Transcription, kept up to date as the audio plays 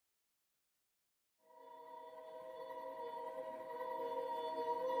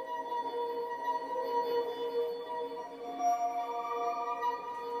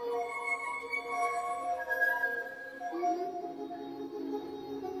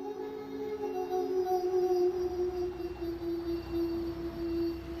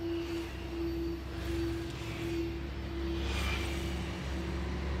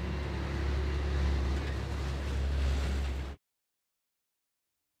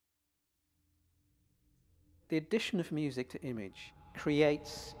The addition of music to image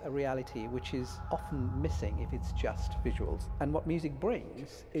creates a reality which is often missing if it's just visuals. And what music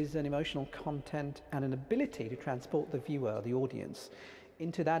brings is an emotional content and an ability to transport the viewer, the audience,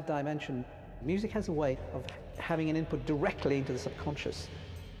 into that dimension. Music has a way of having an input directly into the subconscious.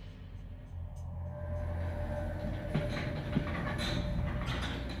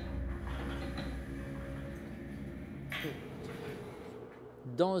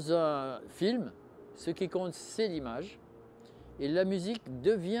 Dans un film, ce qui compte, c'est l'image, et la musique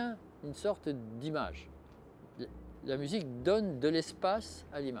devient une sorte d'image. La musique donne de l'espace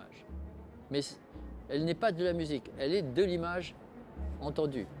à l'image, mais elle n'est pas de la musique, elle est de l'image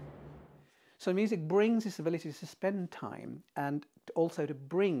entendue. So music brings this ability to suspend time and also to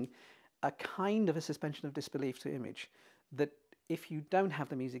bring a kind of a suspension of disbelief to image that if you don't have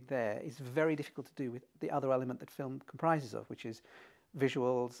the music there is very difficult to do with the other element that film comprises of, which is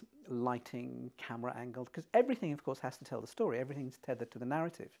visuals, lighting, camera angle, because everything of course has to tell the story, everything's tethered to the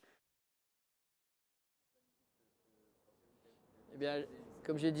narrative. Eh bien,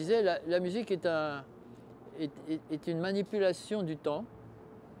 comme je disais, la musique est une manipulation du temps.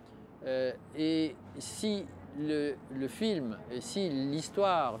 Et si le film, et si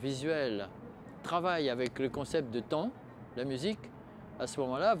l'histoire visuelle travaille avec le concept de temps, la musique, à ce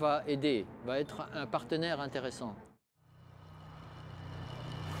moment-là, va aider, va être un partenaire intéressant.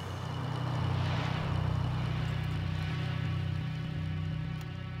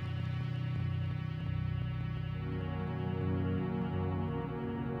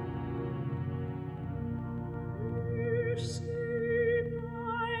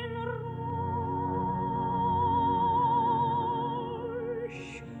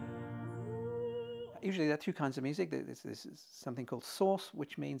 Usually there are two kinds of music. This is something called source,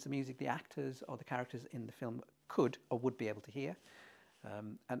 which means the music the actors or the characters in the film could or would be able to hear.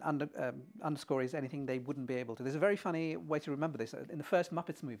 And underscore is anything they wouldn't be able to. There's a very funny way to remember this. In the first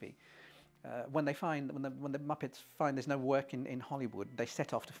Muppets movie, when the Muppets find there's no work in Hollywood, they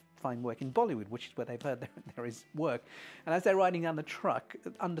set off to find work in Bollywood, which is where they've heard there is work. And as they're riding down the truck,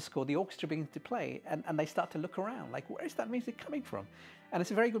 underscore, the orchestra begins to play, and they start to look around, like, where is that music coming from? And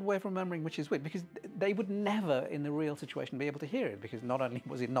it's a very good way of remembering which is which, because they would never, in the real situation, be able to hear it, because not only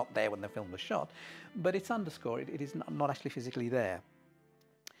was it not there when the film was shot, but it's underscore, it is not actually physically there.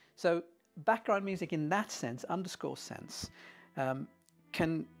 So background music in that sense, underscore sense,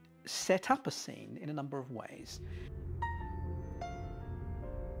 can set up a scene in a number of ways.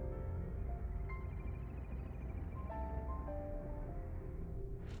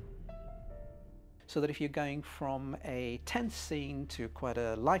 So that if you're going from a tense scene to quite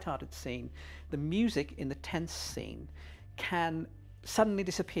a light-hearted scene, the music in the tense scene can suddenly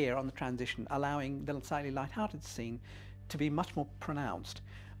disappear on the transition, allowing the slightly light-hearted scene to be much more pronounced.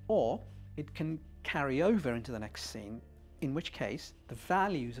 Or it can carry over into the next scene, in which case the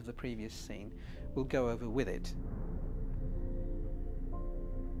values of the previous scene will go over with it.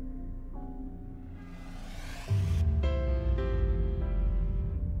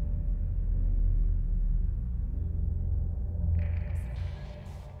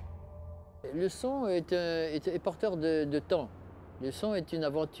 Le son est porteur de temps. Le son est une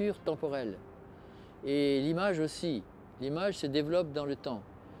aventure temporelle. Et l'image aussi. L'image se développe dans le temps.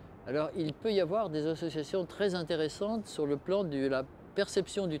 Alors il peut y avoir des associations très intéressantes sur le plan de la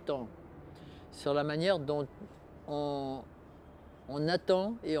perception du temps, sur la manière dont on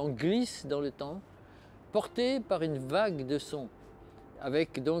attend et on glisse dans le temps, porté par une vague de sons,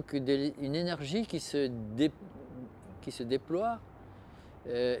 avec donc une énergie qui se déploie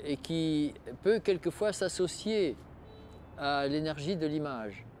et qui peut quelquefois s'associer à l'énergie de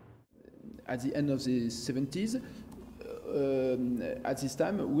l'image. At the end of the 70s, at this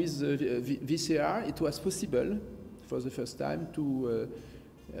time, with the VCR, it was possible for the first time to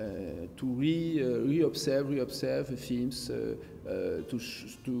re-observe films, to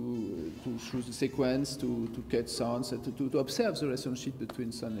choose the sequence, to cut sounds, to observe the relationship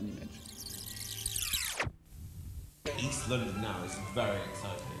between sound and image. East London now is very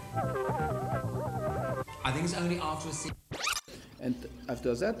exciting. I think it's only after a scene. And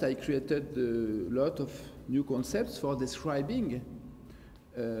after that, I created a lot of new concepts for describing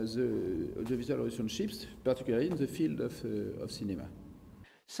the visual relationships, particularly in the field of cinema.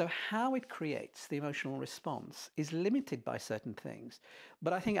 So how it creates the emotional response is limited by certain things.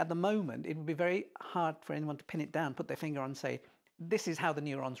 But I think at the moment, it would be very hard for anyone to pin it down, put their finger on and say, this is how the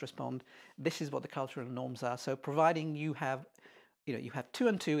neurons respond, this is what the cultural norms are. So providing you have 2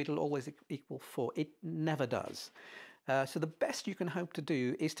 and 2, it'll always equal 4. It never does. So the best you can hope to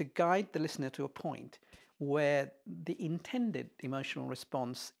do is to guide the listener to a point where the intended emotional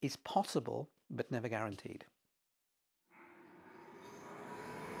response is possible but never guaranteed.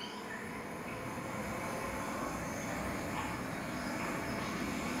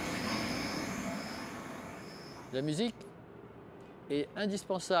 La musique est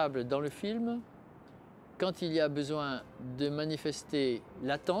indispensable dans le film quand il y a besoin de manifester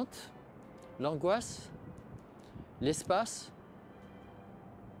l'attente, l'angoisse, l'espace,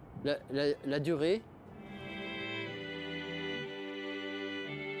 la durée.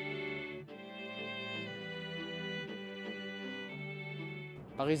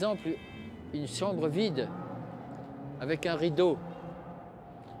 Par exemple, une chambre vide avec un rideau,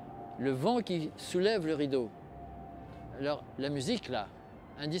 le vent qui soulève le rideau. Alors la musique là,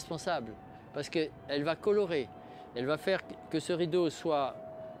 indispensable, parce qu'elle va colorer, elle va faire que ce rideau soit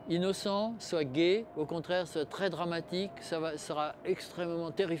innocent, soit gai, au contraire soit très dramatique, sera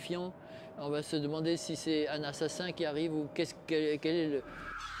extrêmement terrifiant. On va se demander si c'est un assassin qui arrive ou quel est le...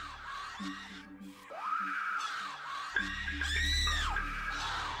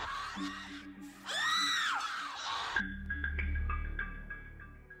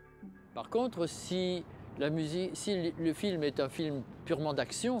 Par contre, si le film est un film purement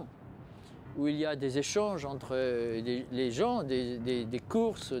d'action, où il y a des échanges entre les gens, des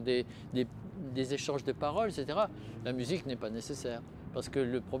courses, des échanges de paroles, etc., la musique n'est pas nécessaire. Parce que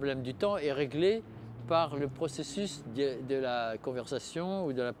le problème du temps est réglé par le processus de la conversation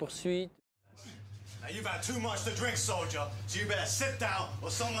ou de la poursuite. Now you've had too much to drink, soldier, so you better sit down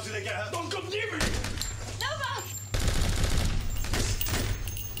or someone's gonna get hurt. Don't come near me! Nova!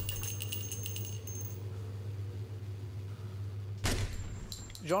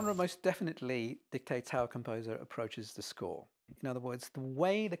 Genre most definitely dictates how a composer approaches the score. In other words, the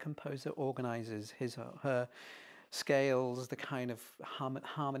way the composer organizes his or her scales, the kind of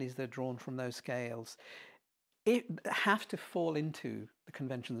harmonies that are drawn from those scales, it have to fall into the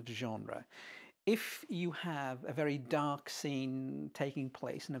conventions of genre. If you have a very dark scene taking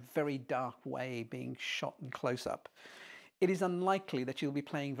place in a very dark way being shot in close-up, it is unlikely that you'll be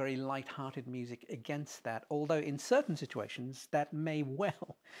playing very light-hearted music against that, although in certain situations that may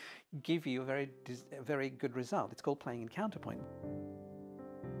well give you a very good result. It's called playing in counterpoint.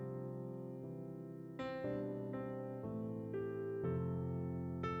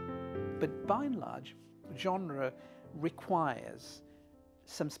 But by and large, genre requires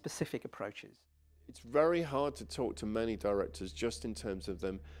some specific approaches. It's very hard to talk to many directors just in terms of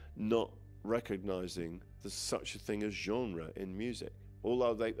them not recognizing there's such a thing as genre in music.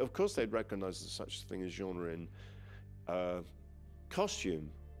 Although of course they'd recognize there's such a thing as genre in costume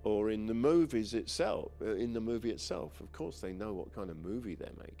or in the movies itself, in the movie itself. Of course they know what kind of movie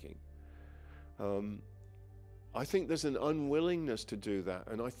they're making. I think there's an unwillingness to do that,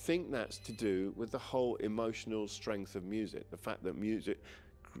 and I think that's to do with the whole emotional strength of music, the fact that music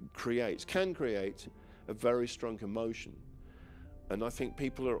can create a very strong emotion. And I think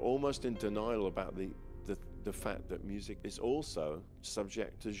people are almost in denial about the fact that music is also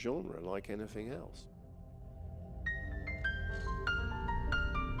subject to genre like anything else.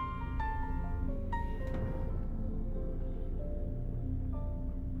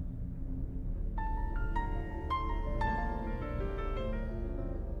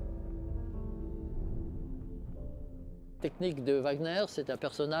 La technique de Wagner, c'est un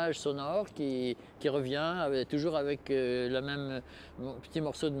personnage sonore qui revient toujours avec le même petit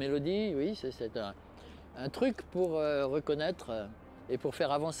morceau de mélodie. Oui, c'est un truc pour reconnaître et pour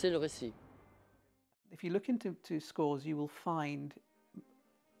faire avancer le récit. If you look into scores, you will find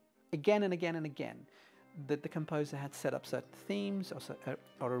again and again and again that the composer had set up certain themes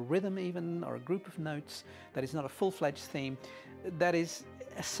or a rhythm even, or a group of notes that is not a full-fledged theme, that is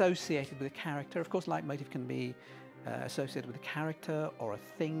associated with a character. Of course, leitmotif can be associated with a character or a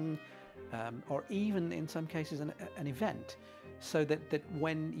thing, or even in some cases an event, so that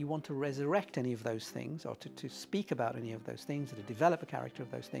when you want to resurrect any of those things or to speak about any of those things or to develop a character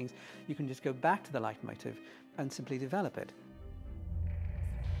of those things, you can just go back to the leitmotif and simply develop it.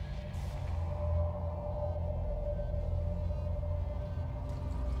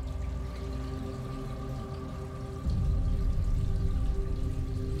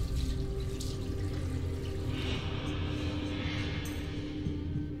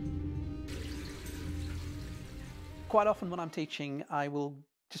 Quite often when I'm teaching, I will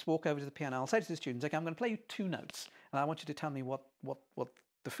just walk over to the piano. I'll say to the students, okay, I'm going to play you two notes, and I want you to tell me what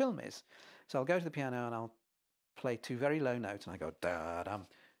the film is. So I'll go to the piano and I'll play two very low notes, and I go da-dum.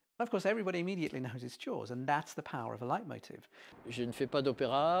 Of course, everybody immediately knows it's Jaws, and that's the power of a leitmotif. Je ne fais pas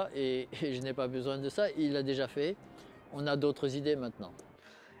d'opéra et je n'ai pas besoin de ça. Il l'a déjà fait. On a d'autres idées maintenant.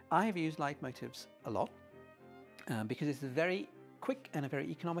 I have used leitmotifs a lot because it's a very quick and a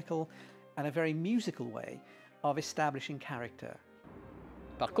very economical and a very musical way of establishing character.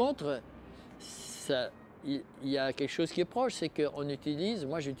 Par contre, il y a quelque chose qui est proche, c'est qu'on utilise,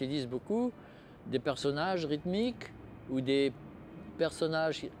 moi j'utilise beaucoup des personnages rythmiques ou des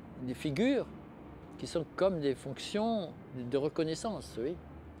personnages, des figures qui sont comme des fonctions de reconnaissance, oui.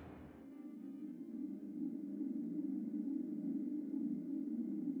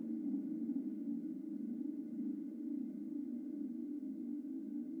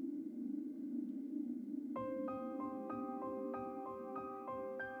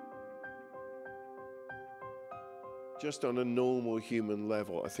 Just on a normal human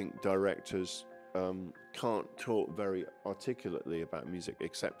level, I think directors can't talk very articulately about music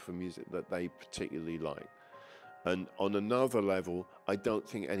except for music that they particularly like. And on another level, I don't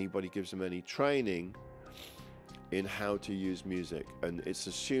think anybody gives them any training in how to use music. And it's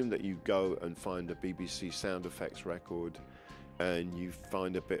assumed that you go and find a BBC sound effects record and you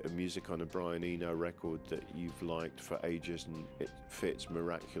find a bit of music on a Brian Eno record that you've liked for ages and it fits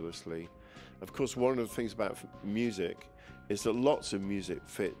miraculously. Of course, one of the things about music is that lots of music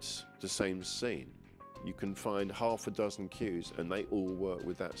fits the same scene. You can find half a dozen cues and they all work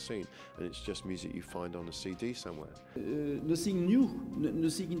with that scene, and it's just music you find on a CD somewhere. Nothing new,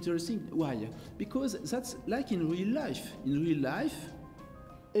 nothing interesting. Why? Because that's like in real life. In real life,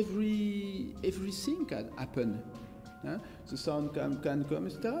 everything can happen. The sound can come,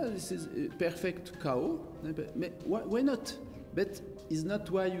 etc. This is a perfect chaos. But why not? But it's not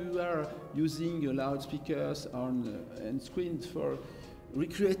why you are using loudspeakers and screens for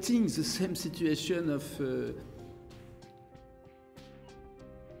recreating the same situation of.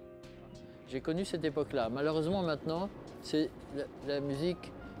 J'ai connu cette époque-là. Malheureusement, maintenant, la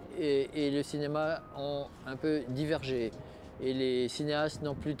musique et le cinéma ont un peu divergé. Et les cinéastes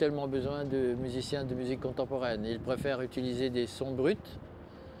n'ont plus tellement besoin de musiciens de musique contemporaine. Ils préfèrent utiliser des sons bruts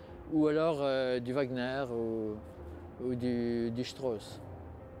ou alors du Wagner ou du Strauss.